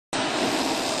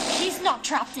not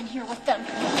trapped in here with them.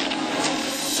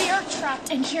 They're trapped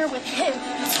in here with him.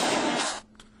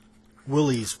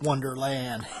 Willy's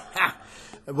Wonderland.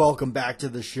 Welcome back to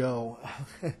the show.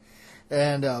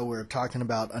 And we're talking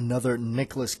about another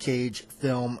Nicolas Cage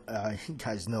film. You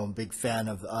guys know I'm a big fan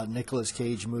of Nicolas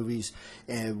Cage movies.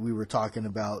 And we were talking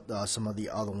about some of the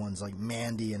other ones like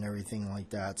Mandy and everything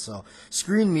like that. So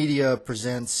Screen Media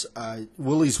presents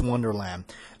Willy's Wonderland.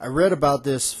 I read about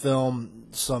this film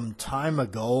some time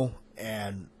ago,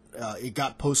 and it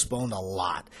got postponed a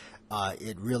lot.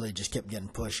 It really just kept getting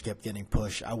pushed.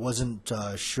 I wasn't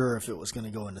sure if it was going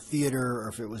to go into theater or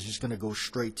if it was just going to go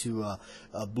straight to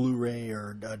a Blu-ray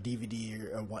or a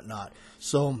DVD or whatnot.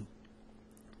 So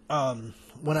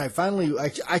when I finally,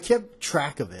 I kept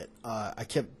track of it. I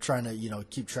kept trying to,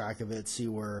 keep track of it, see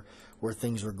where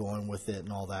things were going with it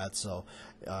and all that. So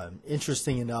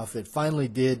interesting enough, it finally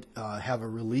did have a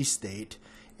release date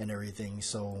and everything,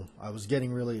 so I was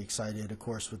getting really excited. Of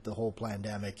course, with the whole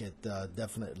pandemic, it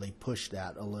definitely pushed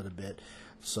that a little bit.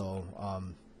 So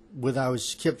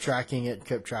kept tracking it.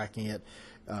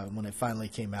 When it finally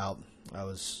came out, I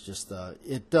was just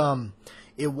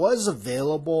it was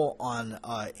available on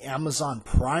Amazon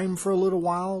Prime for a little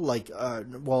while.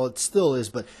 Well, it still is,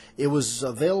 but it was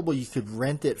available. You could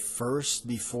rent it first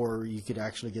before you could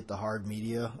actually get the hard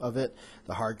media of it,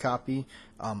 the hard copy.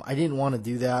 I didn't want to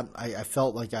do that. I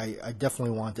felt like I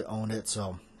definitely wanted to own it.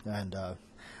 So, and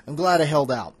I'm glad I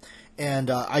held out.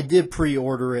 And I did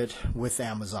pre-order it with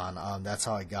Amazon. That's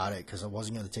how I got it, because I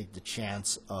wasn't going to take the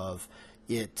chance of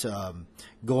it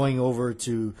going over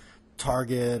to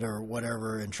Target or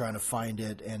whatever and trying to find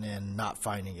it and then not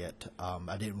finding it.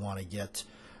 I didn't want to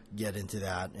get into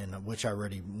that, and which I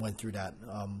already went through that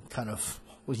kind of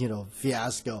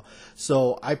fiasco.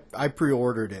 So I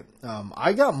pre-ordered it.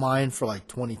 I got mine for like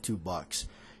 $22,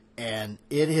 and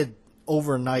it had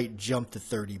overnight jumped to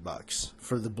 $30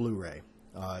 for the Blu-ray.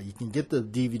 You can get the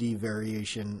DVD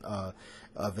variation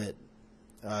of it.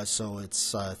 So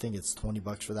it's I think it's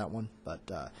 $20 for that one.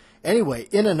 But anyway,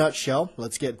 in a nutshell,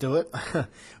 let's get to it.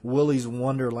 Willy's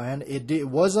Wonderland. It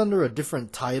was under a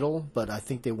different title, but I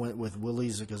think they went with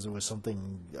Willy's because there was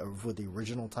something with the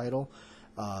original title.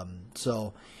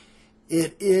 So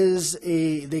it is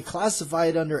they classify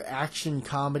it under action,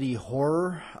 comedy,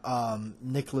 horror.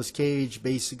 Nicolas Cage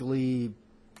basically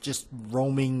just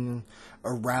roaming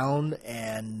around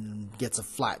and gets a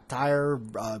flat tire,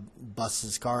 busts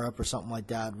his car up or something like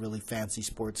that, really fancy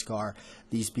sports car.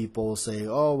 These people say,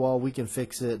 oh, well, we can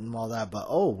fix it and all that, but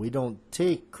we don't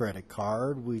take credit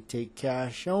card, we take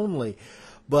cash only.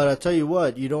 But I tell you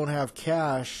what, you don't have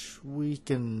cash, we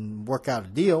can work out a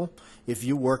deal. If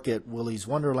you work at Willy's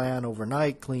Wonderland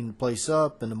overnight, clean the place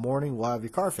up, in the morning we'll have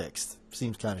your car fixed.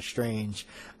 Seems kind of strange.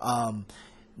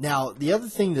 Now, the other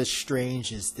thing that's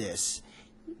strange is this.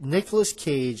 Nicolas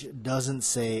Cage doesn't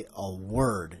say a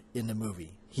word in the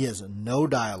movie. He has no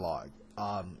dialogue.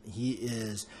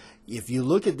 If you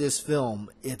look at this film,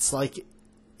 it's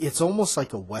almost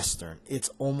like a Western. It's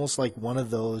almost like one of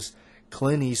those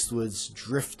Clint Eastwood's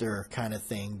Drifter kind of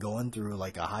thing, going through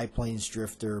like a High Plains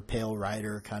Drifter, Pale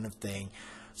Rider kind of thing.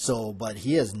 So, but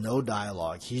he has no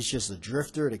dialogue. He's just a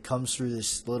drifter that comes through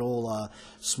this little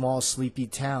small sleepy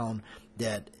town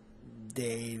that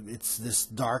it's this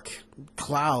dark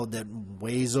cloud that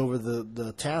weighs over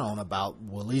the town about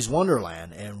Willy's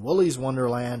Wonderland. And Willy's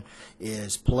Wonderland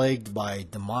is plagued by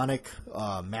demonic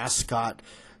mascot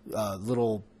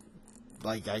little,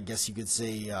 like I guess you could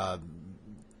say,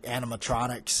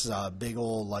 animatronics, big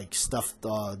old like stuffed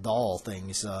doll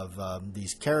things of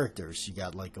these characters. You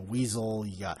got like a weasel,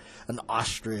 you got an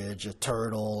ostrich, a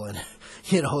turtle, and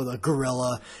the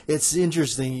gorilla. It's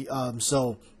interesting.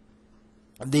 So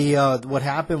what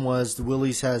happened was the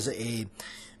Willy's has a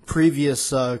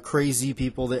previous crazy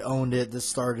people that owned it, that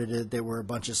started it. They were a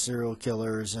bunch of serial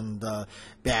killers and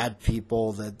bad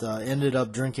people that ended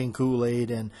up drinking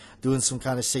Kool-Aid and doing some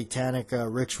kind of satanic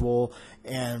ritual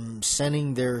and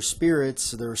sending their spirits,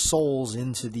 their souls,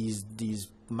 into these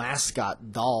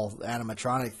mascot doll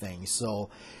animatronic things.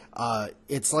 So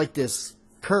it's like this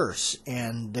curse,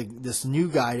 and this new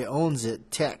guy that owns it,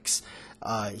 Tex,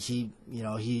 he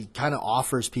kind of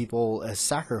offers people as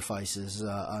sacrifices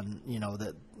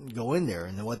that go in there,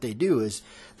 and then what they do is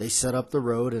they set up the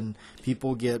road and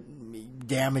people get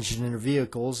damaged in their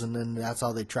vehicles, and then that's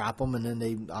how they trap them, and then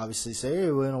they obviously say,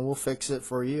 hey, we'll fix it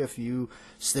for you if you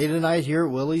stay the night here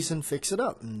at Willy's and fix it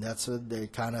up. And that's what they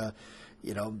kind of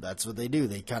that's what they do.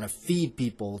 They kind of feed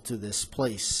people to this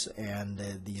place, and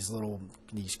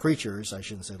these creatures, I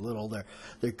shouldn't say little,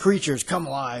 they're creatures come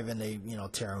alive, and they,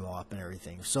 tear them up and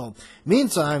everything. So,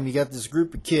 meantime, you got this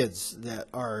group of kids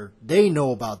they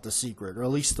know about the secret, or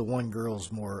at least the one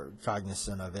girl's more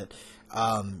cognizant of it.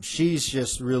 She's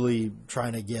just really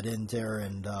trying to get in there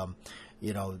and,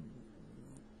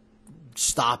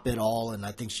 stop it all, and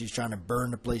I think she's trying to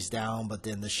burn the place down, but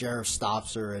then the sheriff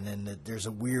stops her, and then there's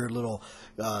a weird little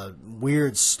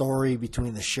weird story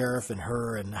between the sheriff and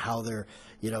her, and how they're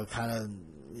kind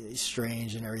of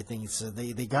strange and everything. So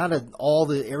they got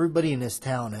everybody in this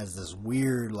town has this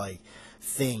weird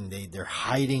thing. They're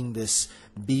hiding this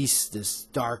beast, this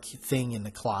dark thing in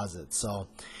the closet. So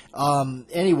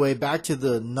anyway, back to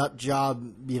the nut job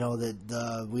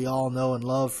that we all know and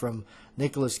love from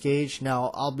Nicolas Cage.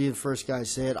 Now, I'll be the first guy to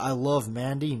say it. I love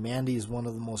Mandy. Mandy is one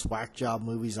of the most whack job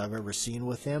movies I've ever seen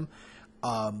with him.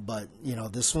 But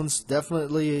this one's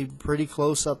definitely pretty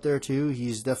close up there too.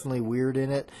 He's definitely weird in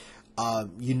it.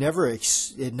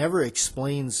 It never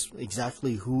explains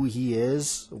exactly who he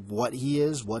is, what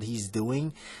he's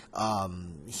doing.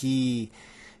 He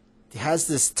has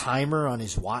this timer on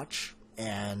his watch,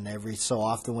 and every so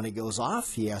often when it goes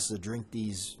off, he has to drink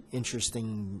these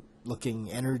interesting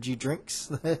looking energy drinks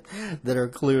that are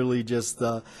clearly just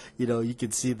you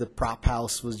could see the prop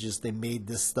house was just, they made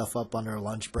this stuff up on their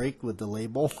lunch break with the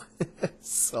label.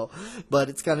 So, but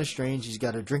it's kind of strange. He's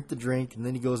got to drink the drink, and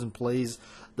then he goes and plays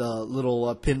the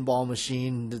little pinball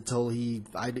machine until he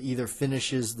either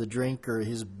finishes the drink or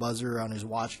his buzzer on his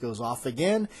watch goes off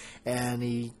again, and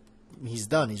he's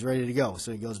done. He's ready to go.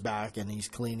 So he goes back and he's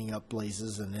cleaning up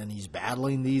places, and then he's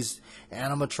battling these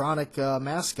animatronic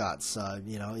mascots.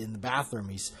 In the bathroom,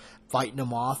 he's fighting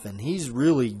them off, and he's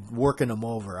really working them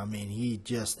over. I mean, he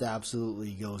just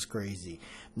absolutely goes crazy.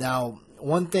 Now,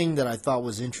 one thing that I thought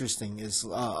was interesting is,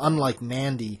 unlike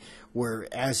Mandy, where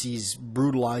as he's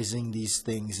brutalizing these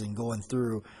things and going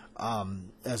through,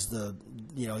 as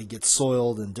he gets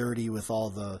soiled and dirty with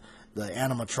all the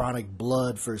animatronic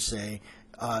blood, per se.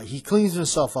 He cleans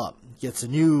himself up, gets a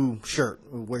new shirt,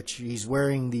 which he's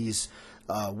wearing these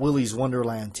Willy's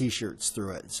Wonderland T-shirts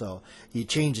through it. So he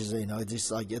changes it,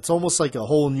 it's almost like a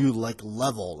whole new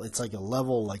level. It's like a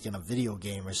level like in a video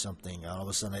game or something. All of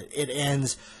a sudden it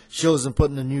ends, shows him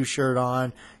putting a new shirt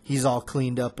on. He's all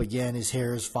cleaned up again. His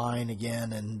hair is fine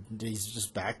again, and he's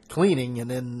just back cleaning. And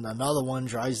then another one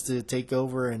tries to take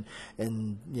over and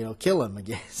kill him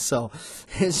again. So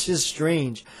it's just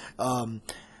strange.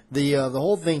 The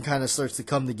whole thing kind of starts to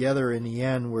come together in the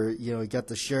end, where you got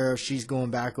the sheriff. She's going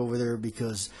back over there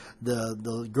because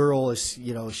the girl is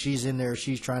she's in there.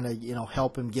 She's trying to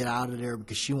help him get out of there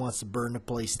because she wants to burn the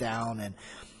place down,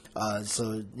 and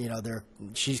so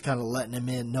she's kind of letting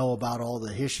him know about all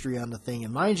the history on the thing.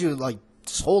 And mind you,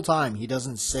 this whole time he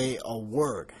doesn't say a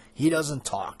word. He doesn't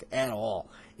talk at all.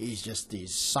 He's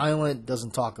silent,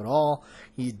 doesn't talk at all.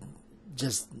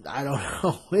 I don't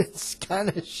know. It's kind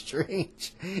of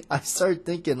strange. I start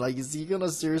thinking, is he going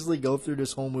to seriously go through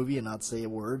this whole movie and not say a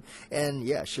word? And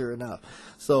yeah, sure enough.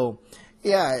 So,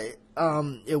 yeah,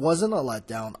 it wasn't a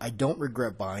letdown. I don't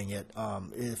regret buying it.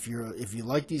 If you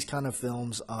like these kind of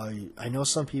films, I know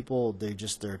some people, they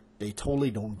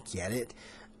totally don't get it.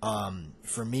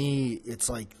 For me, it's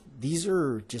these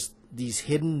are just these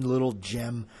hidden little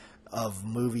gem of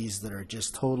movies that are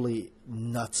just totally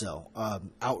nutso,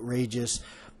 outrageous,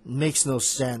 makes no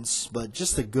sense, but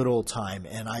just a good old time.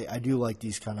 And I do like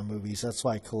these kind of movies. That's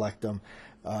why I collect them.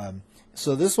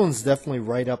 So this one's definitely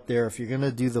right up there. If you're going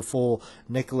to do the full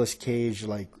Nicolas Cage,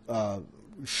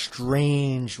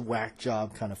 strange whack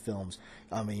job kind of films,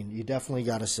 I mean, you definitely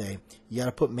got to say, you got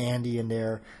to put Mandy in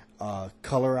there,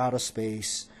 Color Out of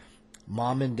Space,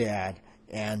 Mom and Dad,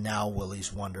 and now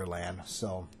Willy's Wonderland.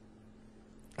 So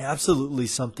absolutely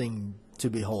something to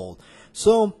behold.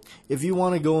 So if you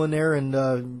want to go in there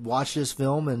and watch this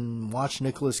film and watch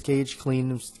Nicolas Cage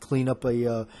clean up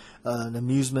an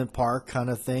amusement park kind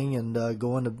of thing, and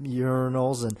go into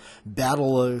urinals and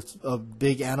battle a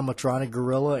big animatronic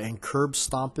gorilla and curb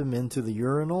stomp him into the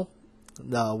urinal,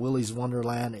 Willy's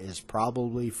Wonderland is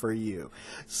probably for you.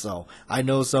 So I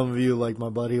know some of you, like my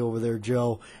buddy over there,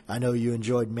 Joe, I know you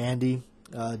enjoyed Mandy.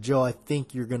 Joe, I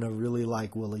think you're going to really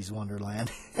like Willy's Wonderland.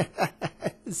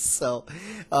 So,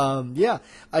 yeah,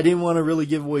 I didn't want to really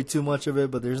give away too much of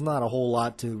it, but there's not a whole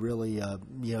lot to really,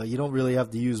 you don't really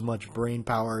have to use much brain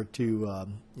power to,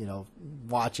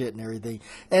 watch it and everything.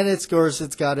 And of course,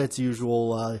 it's got its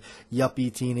usual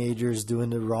yuppie teenagers doing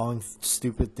the wrong,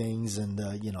 stupid things and,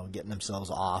 getting themselves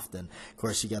offed. And of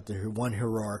course, you got the one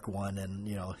heroic one, and,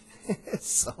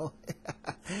 so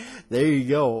there you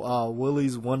go.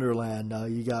 Willy's Wonderland.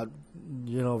 You got,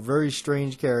 very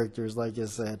strange characters, like I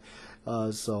said.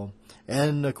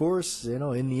 And of course,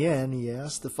 in the end, he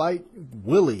has to fight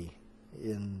Willy,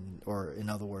 in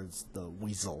other words, the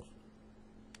weasel.